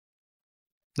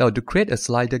Now to create a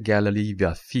slider gallery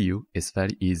via field is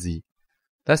very easy.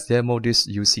 Let's demo this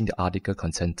using the article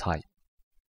content type.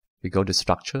 We go to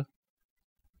Structure,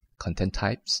 Content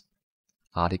Types,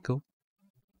 Article,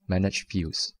 Manage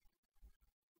Fields.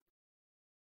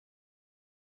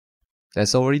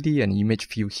 There's already an image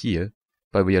field here,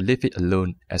 but we'll leave it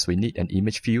alone as we need an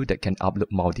image field that can upload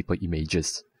multiple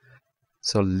images.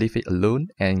 So leave it alone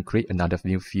and create another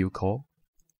new field called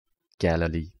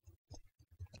Gallery.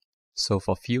 So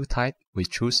for field type, we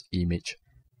choose Image.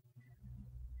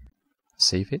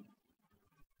 Save it.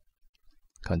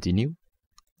 Continue.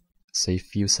 Save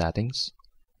field settings.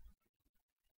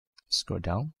 Scroll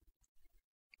down.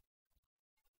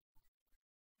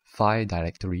 File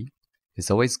directory. It's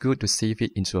always good to save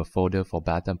it into a folder for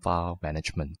better file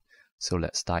management. So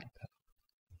let's type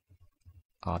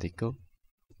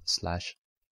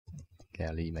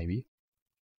article/gallery maybe.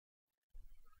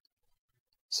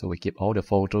 So we keep all the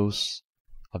photos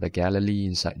of the gallery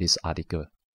inside this article.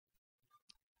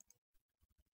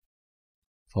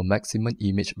 For maximum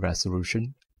image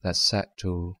resolution, let's set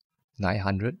to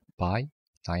 900 by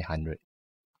 900.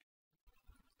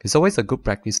 It's always a good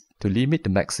practice to limit the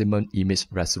maximum image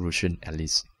resolution at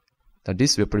least. Now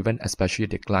this will prevent especially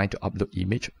the client to upload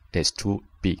image that's too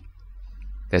big.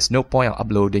 There's no point of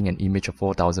uploading an image of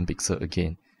 4000 pixels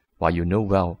again, while you know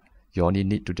well you only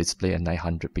need to display a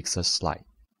 900 pixel slide.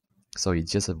 So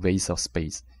it's just a waste of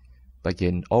space. But you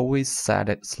can always set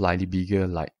it slightly bigger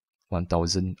like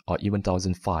 1000 or even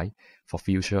 1005 for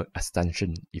future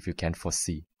extension if you can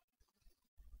foresee.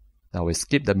 Now we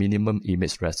skip the minimum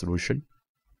image resolution.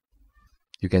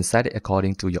 You can set it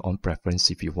according to your own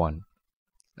preference if you want.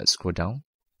 Let's scroll down.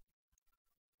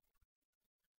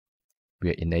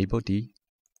 We'll enable the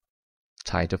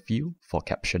title field for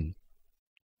caption.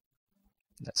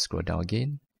 Let's scroll down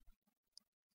again.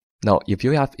 Now, if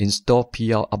you have installed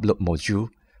PL upload module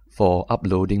for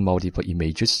uploading multiple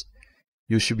images,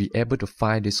 you should be able to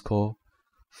find this called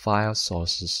File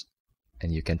Sources,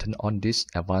 and you can turn on this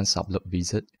Advanced Upload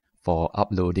Wizard for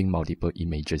uploading multiple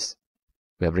images.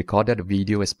 We have recorded a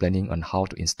video explaining on how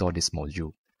to install this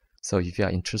module. So if you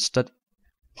are interested,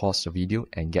 pause the video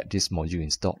and get this module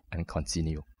installed and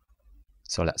continue.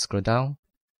 So let's scroll down.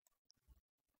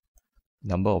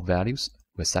 Number of values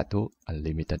will set to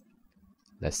unlimited.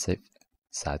 Let's save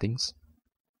settings.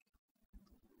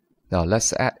 Now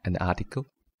let's add an article.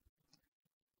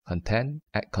 Content,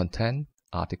 add content,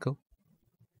 article.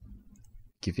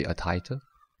 Give it a title.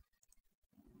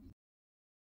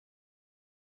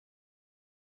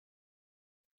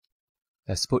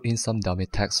 Let's put in some dummy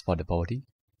text for the body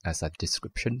as a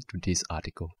description to this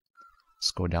article.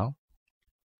 Scroll down.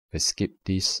 We skip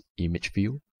this image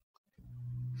view.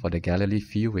 For the gallery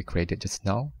field we created just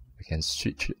now, we can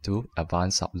switch it to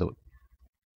Advanced Upload.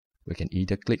 We can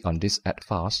either click on this Add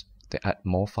Files to add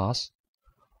more files,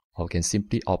 or we can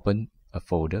simply open a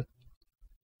folder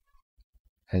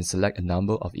and select a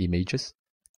number of images,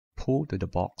 pull to the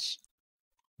box,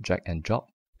 drag and drop,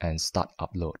 and start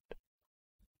upload.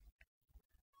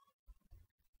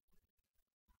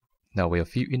 Now we'll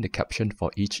fill in the caption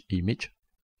for each image,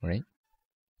 right?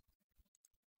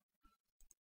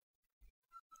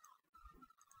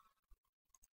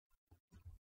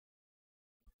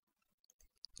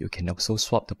 You can also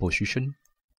swap the position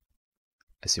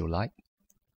as you like.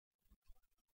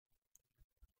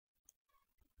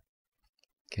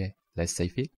 Okay, let's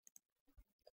save it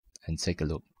and take a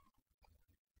look.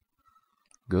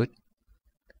 Good.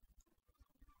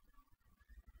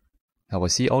 Now we'll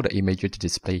see all the images to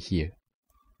display here.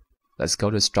 Let's go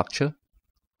to Structure,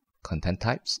 Content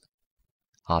Types,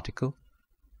 Article,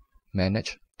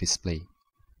 Manage Display.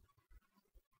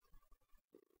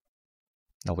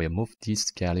 Now we'll move this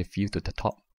gallery field to the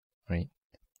top, right?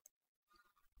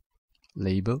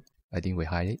 Label, I think we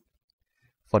hide it.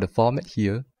 For the format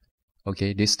here,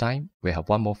 okay, this time we have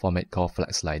one more format called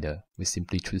FlexSlider. We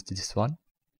simply choose this one.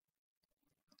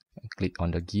 And click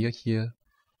on the gear here.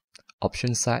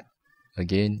 Option set.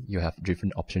 Again, you have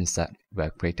different option set we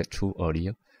have created two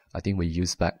earlier. I think we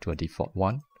use back to a default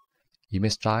one.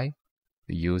 Image style,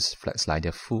 we use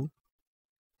FlexSlider full.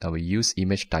 Now we use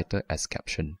image title as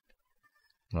caption.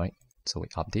 Right, so we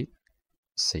update,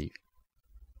 save.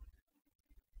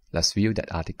 Let's view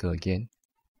that article again.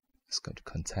 Let's go to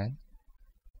content.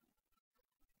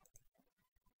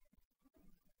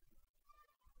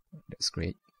 That's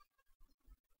great.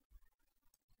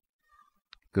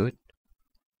 Good.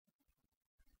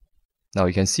 Now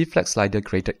you can see FlexSlider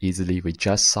created easily with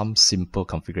just some simple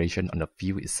configuration on the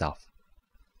field itself.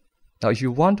 Now if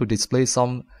you want to display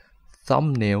some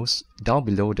thumbnails down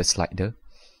below the slider,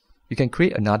 you can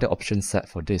create another option set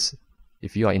for this.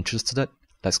 If you are interested,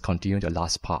 let's continue the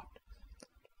last part.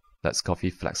 Let's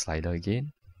copy FlexSlider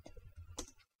again.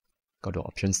 Go to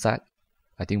option set.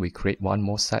 I think we create one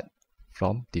more set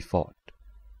from default.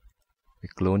 We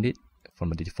clone it from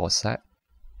the default set.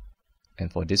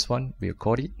 And for this one, we'll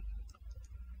call it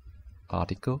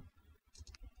article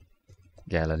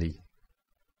gallery.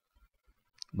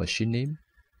 Machine name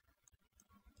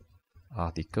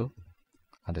article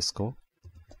underscore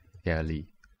gallery,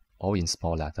 all in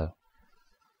small letter.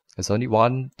 There's only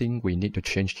one thing we need to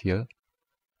change here.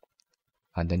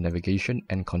 Under navigation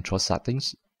and control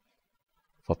settings,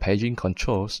 for paging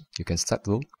controls, you can set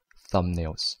to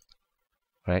thumbnails.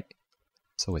 Right?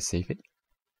 So we save it.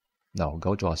 Now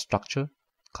go to our structure,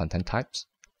 content types,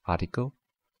 article,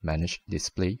 manage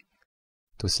display.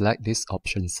 To select this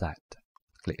option set,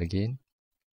 click again.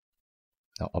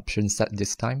 Now option set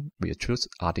this time, we'll choose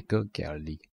article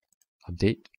gallery.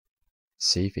 Update,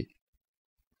 save it.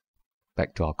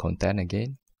 Back to our content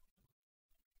again.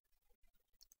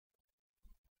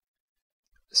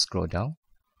 Scroll down.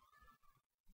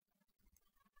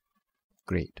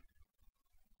 Great.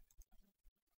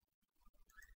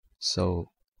 So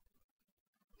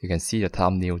you can see the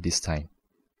thumbnail this time.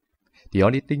 The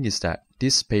only thing is that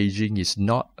this paging is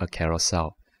not a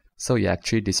carousel, so it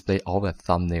actually displays all the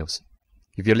thumbnails.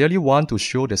 If you really want to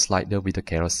show the slider with a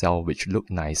carousel which look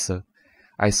nicer,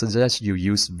 I suggest you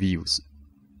use views.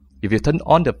 If you turn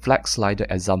on the FlexSlider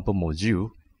example module,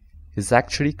 it's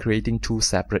actually creating two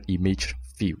separate image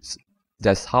fields.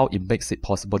 That's how it makes it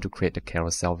possible to create a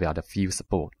carousel via the field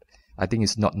support. I think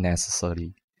it's not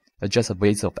necessary. It's just a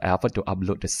waste of effort to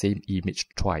upload the same image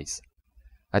twice.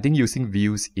 I think using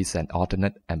views is an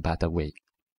alternate and better way.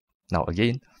 Now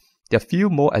again, there are a few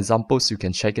more examples. You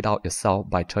can check it out yourself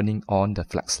by turning on the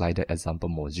FlexSlider example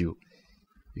module.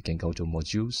 You can go to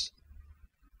modules,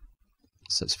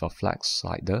 search for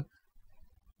FlexSlider,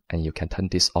 and you can turn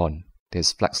this on.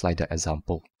 This FlexSlider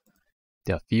example.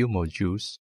 There are a few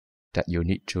modules that you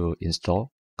need to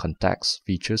install, context,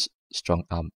 features, strong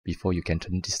arm before you can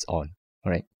turn this on.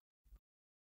 Alright.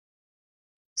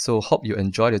 So hope you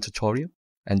enjoyed the tutorial,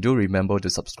 and do remember to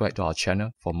subscribe to our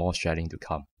channel for more sharing to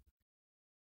come.